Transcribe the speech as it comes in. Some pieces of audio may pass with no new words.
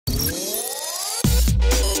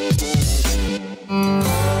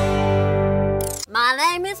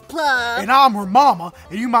And I'm her mama,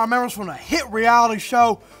 and you might remember us from the hit reality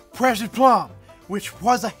show, Precious Plum, which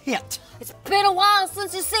was a hit. It's been a while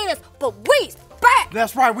since you've seen us, but we's back!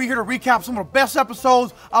 That's right, we're here to recap some of the best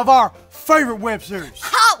episodes of our favorite web series.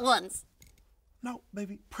 Hot ones! No,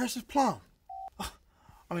 baby, Precious Plum.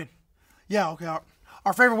 Okay,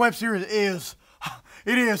 our favorite web series is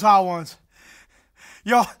Hot Ones.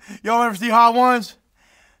 Y'all ever see Hot Ones?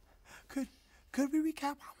 Could we recap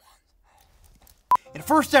Hot Ones? In the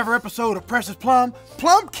first ever episode of Precious Plum,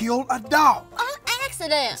 Plum killed a dog. On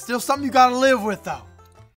accident. Still something you gotta live with, though.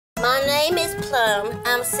 My name is Plum.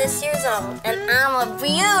 I'm 6 years old, and I'm a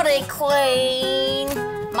beauty queen.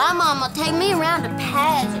 My mama take me around to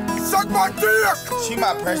pageants. Suck my dick! She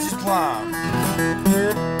my Precious Plum.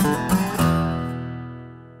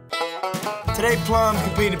 Today, Plum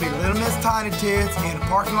competed to be Little Miss Tiny Tits in the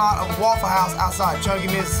parking lot of a Waffle House outside Chunky,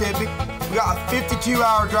 Mississippi. We got a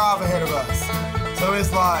 52-hour drive ahead of us. So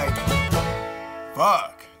it's like,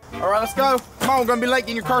 fuck. All right, let's go. Come on, we're gonna be late.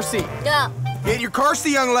 Get in your car seat. Yeah. Get in your car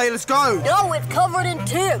seat, young lady. Let's go. No, it's covered in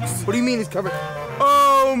ticks. What do you mean it's covered?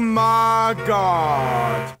 Oh my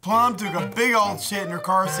God. Plum took a big old shit in her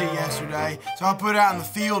car seat yesterday, so I put it out in the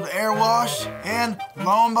field to air wash, and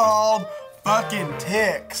lo and behold, fucking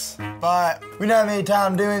ticks. But we don't have any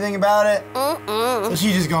time to do anything about it. So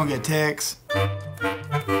she's just gonna get ticks.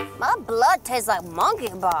 My blood tastes like monkey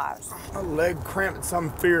bars. My leg cramping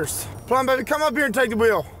something fierce. Plum, baby, come up here and take the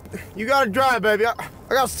wheel. You gotta drive, baby. I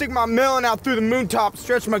gotta stick my melon out through the moon top,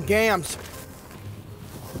 stretch my gams.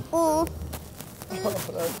 Oh,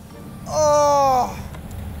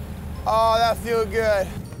 that feels good.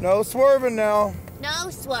 No swerving now.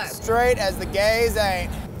 No swerve. Straight as the gays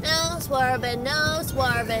ain't. No swerving, no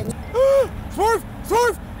swerving. Swerve,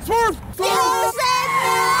 swerve, swerve, swerve!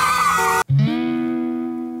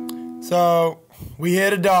 So, we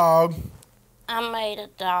hit a dog. I made a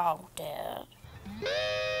dog, Dad.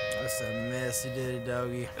 That's a mess you did,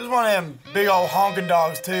 doggy. It was one of them big old honking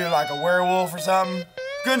dogs, too, like a werewolf or something.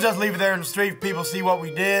 Couldn't just leave it there in the street for people to see what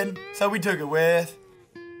we did, so we took it with.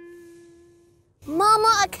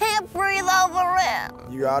 Mama, I can't breathe over it.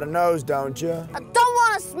 You got a nose, don't you? I don't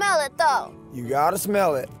want to smell it, though. You gotta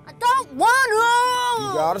smell it. I don't want to.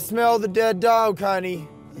 You gotta smell the dead dog, honey.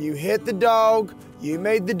 You hit the dog, you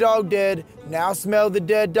made the dog dead, now smell the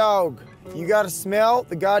dead dog. You gotta smell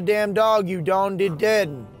the goddamn dog you done did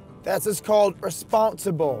dead. That's what's called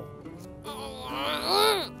responsible.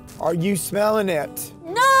 Are you smelling it?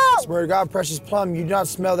 No! Swear to God, Precious Plum, you do not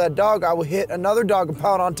smell that dog, I will hit another dog and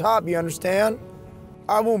pile it on top, you understand?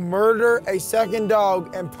 I will murder a second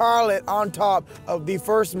dog and pile it on top of the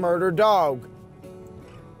first murdered dog.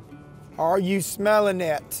 Are you smelling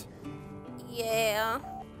it? Yeah.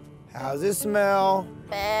 How's it smell?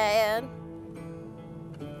 Bad.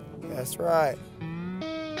 That's right.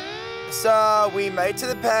 So we made it to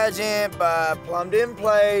the pageant, but Plum didn't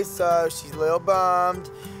play, so she's a little bummed.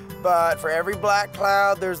 But for every black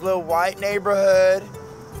cloud, there's a little white neighborhood.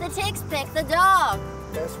 The ticks picked the dog.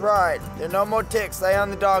 That's right. There are no more ticks. Lay on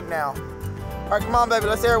the dog now. All right, come on, baby.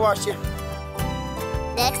 Let's air wash you.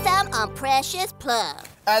 Next time on Precious Plum.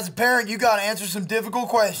 As a parent, you gotta answer some difficult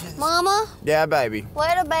questions. Mama? Yeah, baby.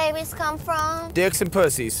 Where do babies come from? Dicks and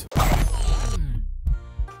pussies.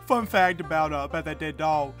 Fun fact about that dead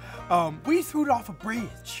dog. We threw it off a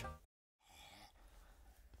bridge.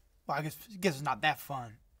 Well, I guess it's not that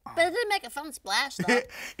fun. But it did make a fun splash, though.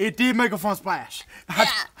 It did make a fun splash. Yeah.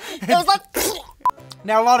 It was like...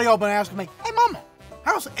 Now, a lot of y'all been asking me, hey, Mama,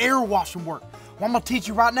 how does air washing work? Well, I'm gonna teach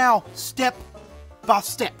you right now, step by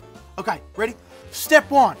step. Okay, ready? Step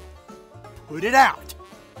 1, put it out.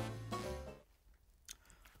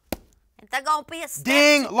 They're gonna be a step.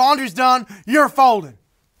 Ding, laundry's done, you're folding.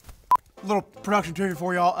 Little production trivia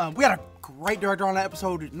for y'all. We had a great director on that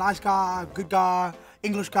episode. Nice guy, good guy,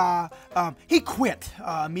 English guy. He quit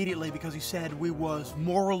immediately because he said we was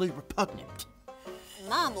morally repugnant.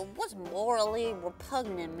 Mama, what's morally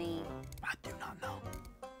repugnant mean? I do not know.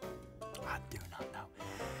 I do not know.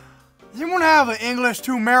 Does anyone have an English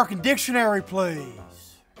to American dictionary, please?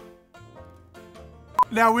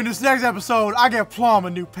 Now, in this next episode, I get Plum a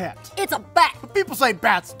new pet. It's a bat. But people say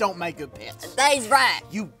bats don't make good pets. That's right.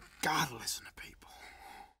 You gotta listen to people.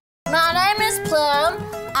 My name is Plum.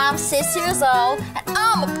 I'm 6 years old, and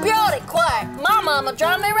I'm a beauty queen. My mama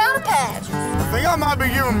drove me around a patch. I think I might be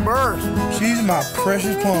giving birth. She's my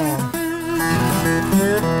Precious Plum.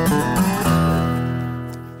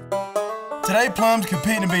 Today, Plum's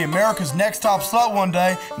competing to be America's next top slut one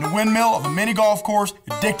day in the windmill of a mini golf course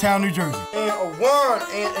in Dicktown, New Jersey. And a 1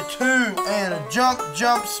 and a 2 and a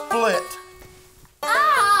jump split.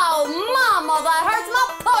 Ow, Mama, that hurts my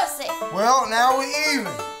pussy. Well, now we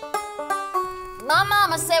even. My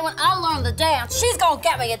mama said when I learn to dance, she's gonna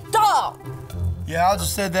get me a doll. Yeah, I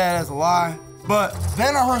just said that as a lie. But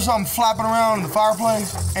then I heard something flapping around in the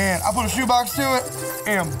fireplace, and I put a shoebox to it,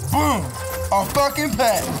 and boom, a fucking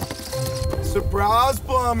pet. Surprise,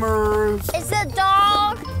 plumbers. It's a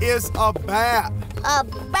dog? It's a bat. A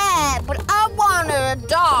bat, but I wanted a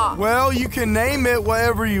dog. Well, you can name it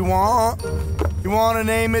whatever you want. You want to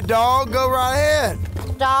name it dog? Go right ahead.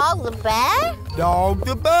 Dog the bat? Dog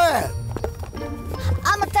the bat.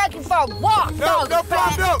 I'm gonna take you for a walk, dog the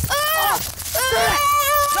bat. No, bad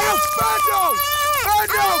dog! Bad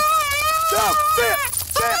dog! No, sit,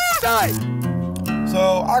 stay!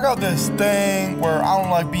 So I got this thing where I don't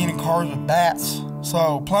like being in cars with bats.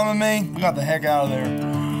 So Plum and me, we got the heck out of there.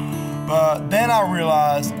 But then I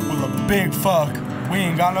realized with a big fuck, we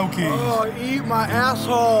ain't got no keys. Oh, eat my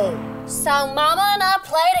asshole. So Mama and I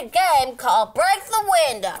played a game called Break the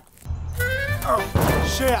Window. Oh,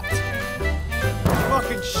 shit.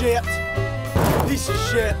 Fucking shit. Piece of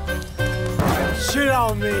shit. Shit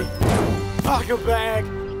on me. Pocket bag.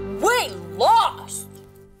 We lost.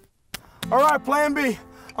 All right, plan B.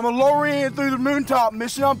 I'm gonna lower you in through the moon top,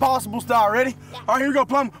 Mission Impossible style. Ready? Yeah. All right, here we go,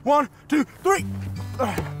 Plum. 1, 2, 3.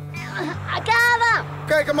 I got him.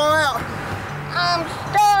 Okay, come on out. I'm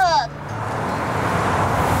stuck.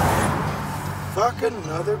 Fuck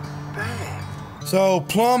another bag. So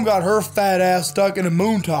Plum got her fat ass stuck in a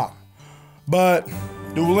moon top. But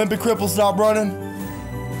do Olympic cripples stop running?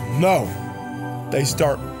 No. They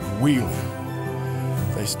start wheeling.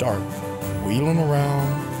 They start wheeling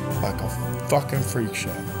around like a fucking freak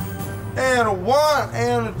show. And a 1,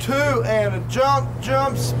 and a 2, and a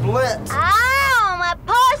jump, split. Ow, my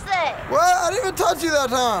pussy. What? I didn't even touch you that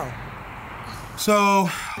time. So,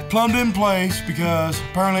 Plum didn't place because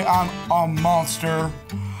apparently I'm a monster.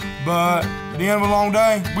 But at the end of a long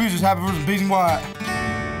day, we was just happy for some peace and quiet.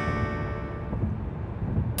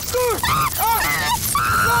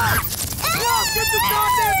 Get the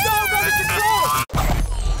goddamn dog under control!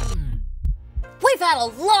 We've had a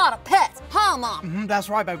lot of pets, huh, Mom? That's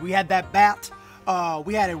right, baby. We had that bat.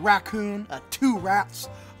 We had a raccoon, 2 rats,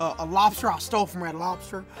 a lobster I stole from Red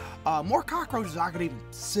Lobster, more cockroaches I could even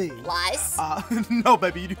see. Lice? No,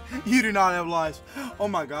 baby, you do not have lice. Oh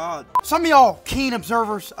my God. Some of y'all keen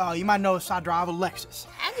observers, you might notice I drive a Lexus.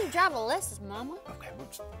 How do you drive a Lexus, Mama? Okay, well,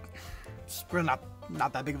 it's really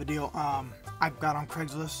not that big of a deal. I got on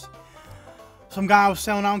Craigslist. Some guy was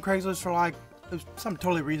selling on Craigslist for like, it was something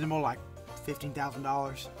totally reasonable, like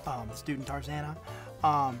 $15,000, student Tarzana,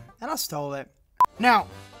 and I stole it. Now,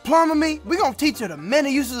 Plum and me, we gonna teach you the many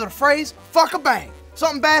uses of the phrase, fuck a bang.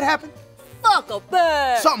 Something bad happened. Fuck a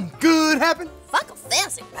bag. Something good happened. Fuck a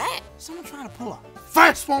fancy bag. Someone trying to pull a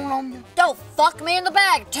fast one on you. Don't fuck me in the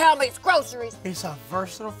bag and tell me it's groceries. It's a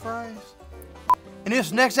versatile phrase. In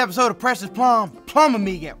this next episode of Precious Plum, Plum and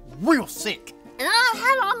me get real sick. And I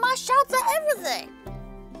had on my shots and everything.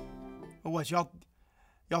 What, y'all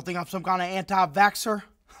think I'm some kind of anti-vaxxer?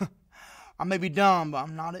 I may be dumb, but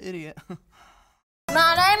I'm not an idiot.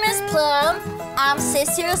 My name is Plum, I'm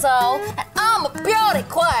 6 years old, and I'm a beauty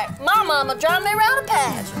queen. My mama drove me around a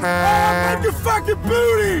patch. Oh, make your fucking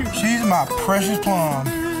booty! She's my precious Plum.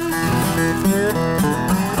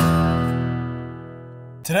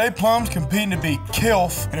 Today, Plum's competing to be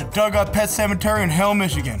KILF in a dug-up pet cemetery in Hell,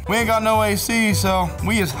 Michigan. We ain't got no AC, so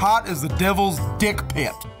we as hot as the devil's dick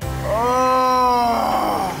pit.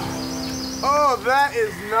 Oh, that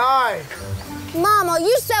is nice. Mama,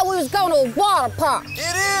 you said we was going to a water park.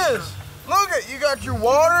 It is. Look it, you got your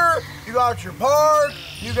water, you got your park,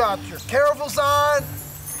 you got your careful sign.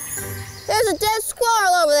 There's a dead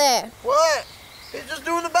squirrel over there. What? He's just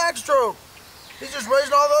doing the backstroke. He's just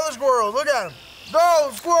raising all the other squirrels. Look at him.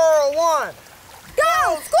 Go, squirrel 1.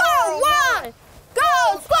 Go, squirrel 1!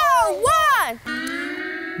 Go, squirrel 1!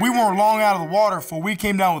 We weren't long out of the water before we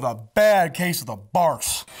came down with a bad case of the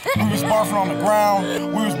barfs. We was barfing on the ground,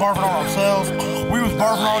 we was barfing on ourselves, we was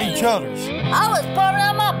barfing on each other's. I was barfing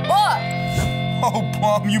out my butt. Oh,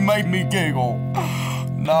 Plum, you made me giggle.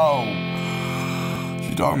 No.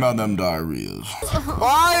 She's talking about them diarrheas.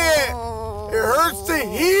 Quiet! It hurts to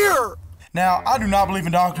hear! Now, I do not believe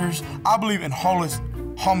in doctors. I believe in Holocaust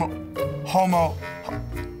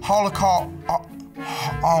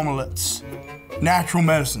omelets. Natural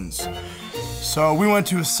medicines. So we went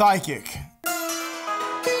to a psychic.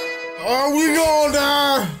 Are we gonna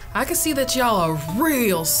die? I can see that y'all are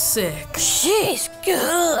real sick. She's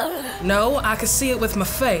good. No, I can see it with my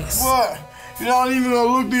face. What? You're not even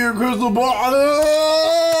gonna look through your crystal ball?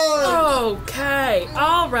 Okay,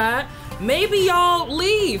 all right. Maybe y'all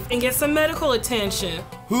leave and get some medical attention.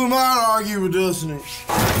 Who am I to argue with Destiny?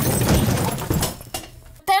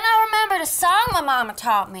 Then I remembered a song my mama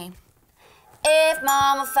taught me. If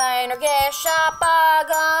mama faint or get shot by a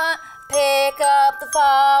gun, pick up the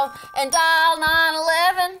phone and dial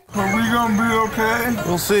 911. Are we gonna be okay?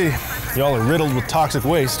 We'll see. Y'all are riddled with toxic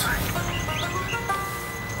waste.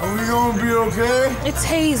 Are we gonna be okay? It's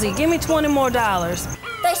hazy. Give me $20 more.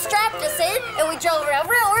 They strapped us in and we drove around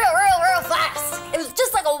real fast. It was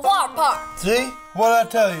just like a water park. See? What'd I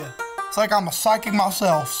tell you? It's like I'm a psychic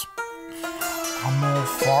myself. I'm gonna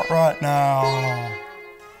fart right now.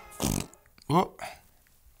 Whoop.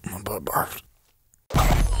 My butt barfed.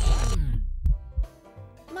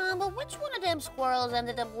 Mama, which one of them squirrels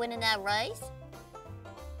ended up winning that race?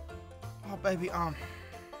 Oh, baby, well,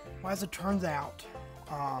 as it turns out,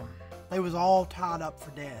 they was all tied up for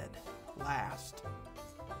dead last.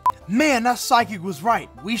 Man, that psychic was right.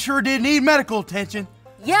 We sure did need medical attention.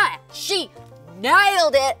 Yeah, she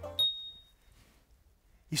nailed it.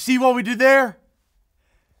 You see what we did there?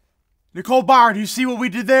 Nicole Byer, do you see what we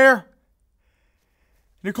did there?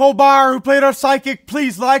 Nicole Byer, who played our psychic,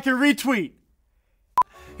 please like and retweet.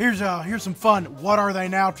 Here's some fun What Are They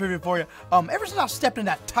Now trivia for you. Ever since I stepped in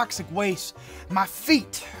that toxic waste, my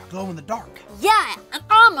feet glow in the dark. Yeah, and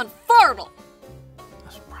I'm infertile.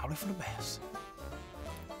 That's probably for the best.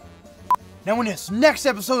 Now in this next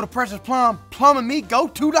episode of Precious Plum, Plum and me go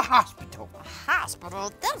to the hospital.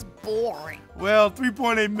 Hospital? That's boring. Well,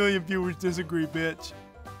 3.8 million viewers disagree, bitch.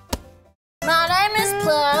 My name is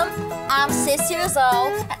Plum. I'm 6 years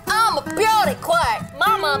old, and I'm a beauty queen.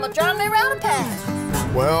 My mama drove me around a path.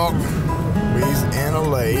 Well, we's in a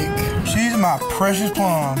lake. She's my precious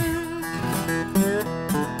plum.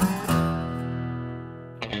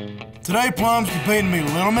 Today, Plum's competing to be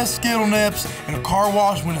Little Miss Skittle Nips in a car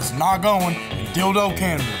wash when it's not going in Dildo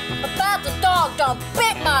Canada. About the dog done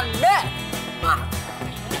bit my neck.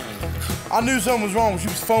 I knew something was wrong when she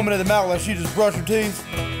was foaming at the mouth like she just brushed her teeth.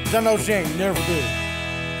 I know she ain't never did.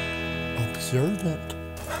 Observant.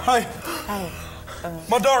 Hey.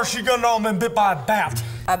 My daughter, she got all been bit by a bat.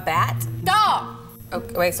 A bat? Dog.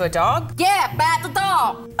 Okay, wait, so a dog? Yeah, Bat the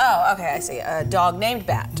dog. Oh, okay, I see. A dog named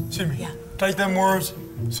Bat. Excuse me. Yeah. Take them words.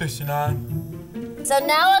 69. So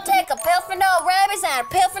now I'll take a pill for no rabies and a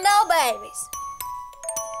pill for no babies.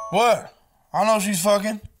 What? I know she's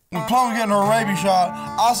fucking. When Plum was getting her rabies shot,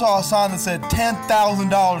 I saw a sign that said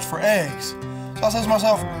 $10,000 for eggs. So I said to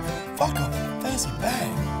myself, fuck a fancy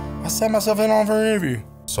bag. I set myself in on for an interview.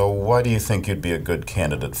 So why do you think you'd be a good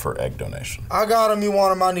candidate for egg donation? I gotta meet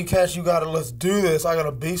one of my new cats. You gotta, let's do this. I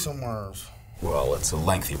gotta be somewhere. Well, it's a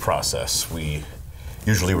lengthy process. We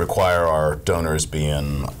usually require our donors be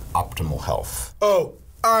in optimal health. Oh,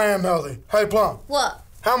 I am healthy. Hey, Plum. What?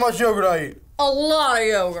 How much yogurt I eat? A lot of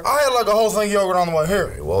yogurt. I had like a whole thing of yogurt on the way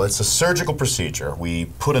here. Well, it's a surgical procedure. We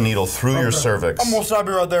put a needle through your cervix. I'm gonna stop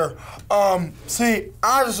you right there. See,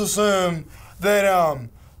 I just assumed that,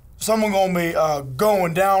 someone gonna be,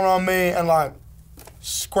 going down on me and like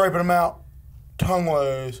scraping them out tongue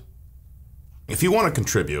ways. If you want to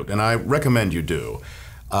contribute, and I recommend you do,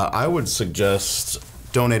 I would suggest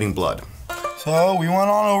donating blood. So we went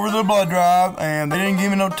on over to the blood drive, and they didn't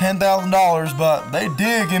give me no $10,000, but they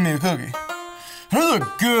did give me a cookie. It was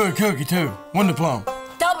a good cookie too, wasn't it, Plum?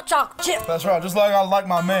 Double chocolate chip. That's right, just like I like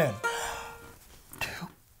my man. 2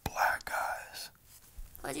 black guys.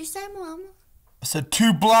 What'd you say, Mama? I said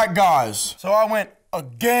 2 black guys. So I went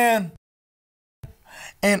again,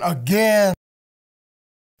 and again,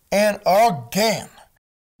 and again.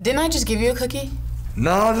 Didn't I just give you a cookie?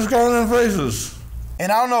 No, I just got in their faces.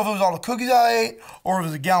 And I don't know if it was all the cookies I ate, or if it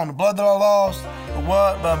was a gallon of blood that I lost, or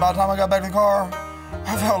what, but by the time I got back to the car,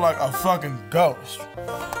 I felt like a fucking ghost.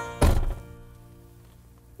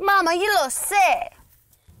 Mama, you look sick.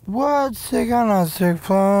 What? Sick? I'm not sick,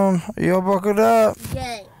 Plum. You all buckled up?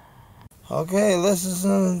 Yay. Okay, let's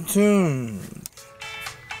listen to tune.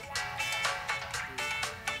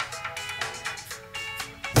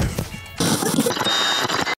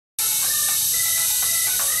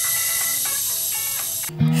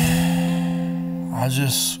 I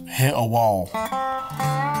just hit a wall.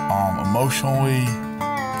 Emotionally,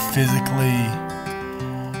 physically,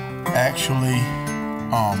 actually,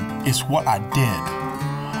 it's what I did.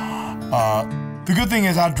 The good thing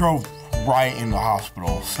is I drove right in the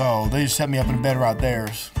hospital, so they just set me up in a bed right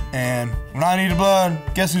there. And when I needed blood,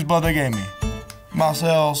 guess whose blood they gave me? My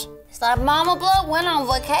cells. It's like Mama Blood went on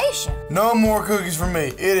vacation. No more cookies for me.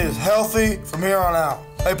 It is healthy from here on out.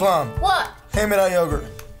 Hey, Plum. What? Hand me that yogurt.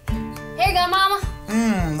 Here you go, Mama.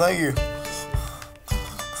 Thank you.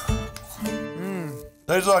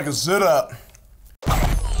 Tastes like a sit-up.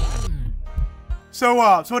 So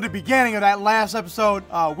at the beginning of that last episode,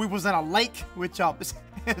 we was in a lake, which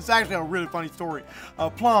It's actually a really funny story.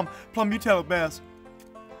 Plum, you tell it best.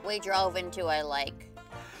 We drove into a lake.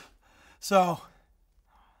 So,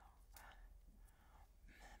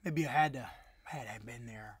 maybe I had to have been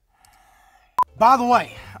there. By the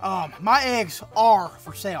way, my eggs are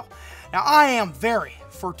for sale. Now, I am very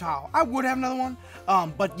fertile. I would have another one,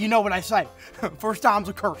 but you know what I say. First time's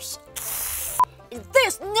a curse. In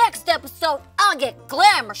this next episode, I'll get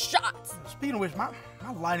glamour shots. Speaking of which, my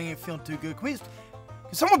lighting ain't feeling too good. Can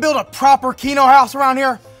someone build a proper Kino house around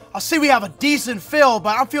here? I see we have a decent fill,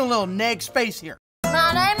 but I'm feeling a little neg space here.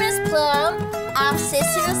 My name is Plum. I'm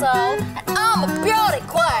 6 years old, and I'm a beauty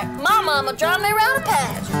queen. My mama drove me around a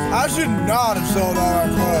patch. I should not have sold all our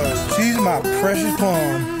clothes. She's my precious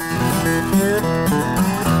plum.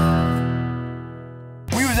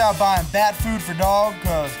 We was out buying bat food for dog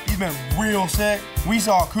because he's been real sick. We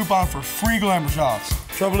saw a coupon for free glamour shots.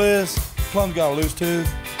 Trouble is, Plum's got a loose tooth.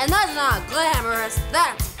 And that's not glamorous,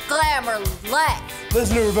 that's glamour-less.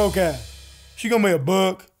 Listen to her vocab. She gonna be a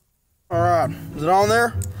book. All right, is it on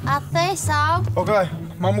there? I think so. Okay,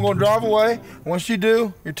 Mama gonna drive away. Once she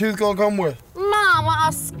do, your tooth gonna come with. Mama,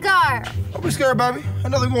 I'm scared. Don't be scared, baby. Ain't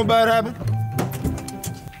nothing gonna bad happen.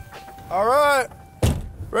 All right,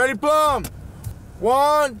 ready, Plum?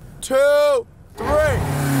 1, 2, 3.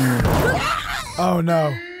 Oh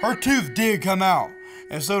no. Her tooth did come out,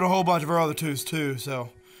 and so did a whole bunch of her other tooths too, so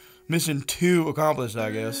mission 2 accomplished,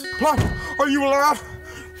 I guess. Plum, are you alive?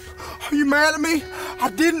 Are you mad at me? I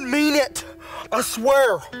didn't mean it. I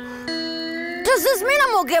swear. Does this mean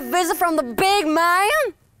I'm gonna get a visit from the big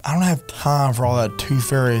man? I don't have time for all that Tooth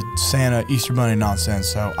Fairy, Santa, Easter Bunny nonsense,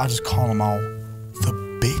 so I just call them all the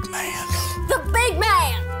big man. The big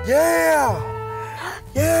man! Yeah!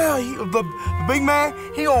 Yeah, the big man,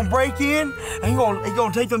 he gonna break in, and he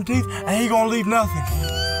gonna take them teeth, and he gonna leave nothing.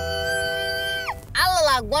 I look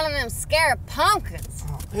like one of them scared pumpkins.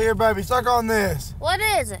 Here, baby, suck on this. What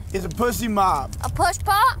is it? It's a pussy mop. A push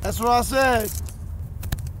pop? That's what I said.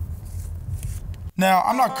 Now,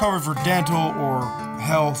 I'm not covered for dental or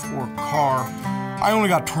health or car. I only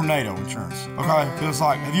got tornado insurance, okay? Because it's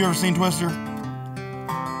like, have you ever seen Twister?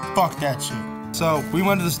 Fuck that shit. So, we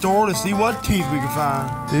went to the store to see what teeth we could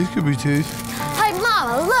find. These could be teeth. Hey,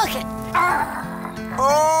 Mama, look it.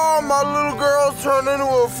 Oh, my little girl's turned into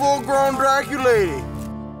a full-grown Dracula lady.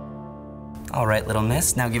 All right, little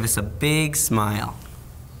miss, now give us a big smile.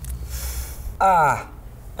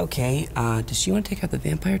 Okay, does she want to take out the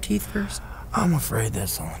vampire teeth first? I'm afraid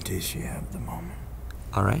that's the only teeth she has at the moment.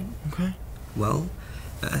 All right. Okay. Well,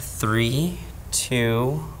 3,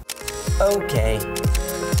 2, okay.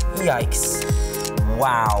 Yikes.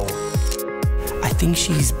 Wow. I think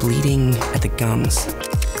she's bleeding at the gums.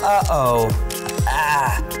 Uh-oh.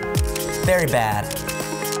 Very bad.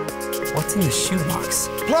 What's in the shoebox?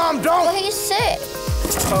 Plum, don't! Well, he's sick.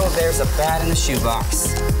 Oh, there's a bat in the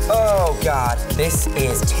shoebox. Oh, God, this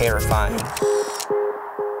is terrifying.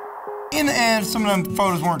 In the end, some of them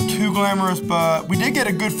photos weren't too glamorous, but we did get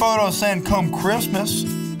a good photo saying come Christmas.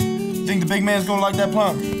 Think the big man's gonna like that,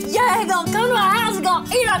 Plum? Yeah, he gonna come to our house, he gonna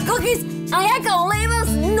eat our cookies, and he ain't gonna leave us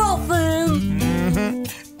nothing.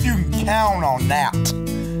 Mm-hmm. You can count on that.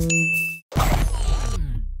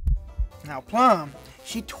 Now, Plum,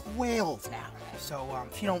 she's 12 now, so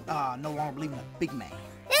she don't no longer believe in the big man.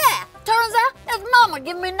 Yeah, turns out his mama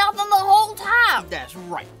giving me nothing the whole time. That's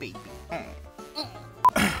right, baby.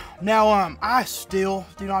 Now, I still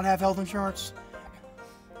do not have health insurance,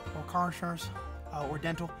 or car insurance, or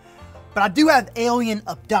dental, but I do have alien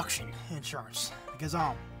abduction insurance, because,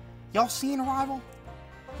 y'all seen Arrival?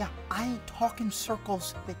 Yeah, I ain't talking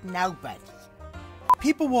circles with nobody.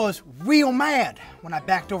 People was real mad when I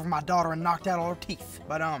backed over my daughter and knocked out all her teeth,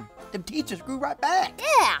 but, them teeth just grew right back.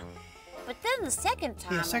 Yeah, but then the second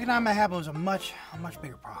time. Yeah, the second time that happened was a much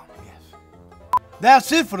bigger problem, yes.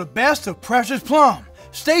 That's it for the best of Precious Plum.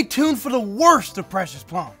 Stay tuned for the worst of Precious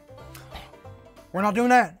Plum. We're not doing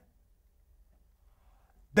that.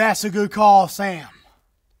 That's a good call, Sam.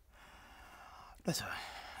 That's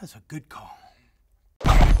a good call.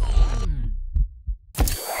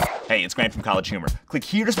 Hey, it's Grant from College Humor. Click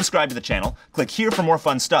here to subscribe to the channel. Click here for more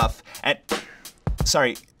fun stuff. And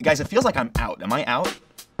sorry, guys, it feels like I'm out. Am I out?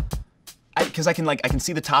 Because I can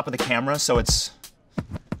see the top of the camera, so it's.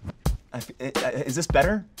 Is this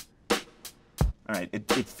better? All right,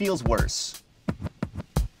 it feels worse.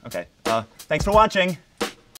 Okay, thanks for watching.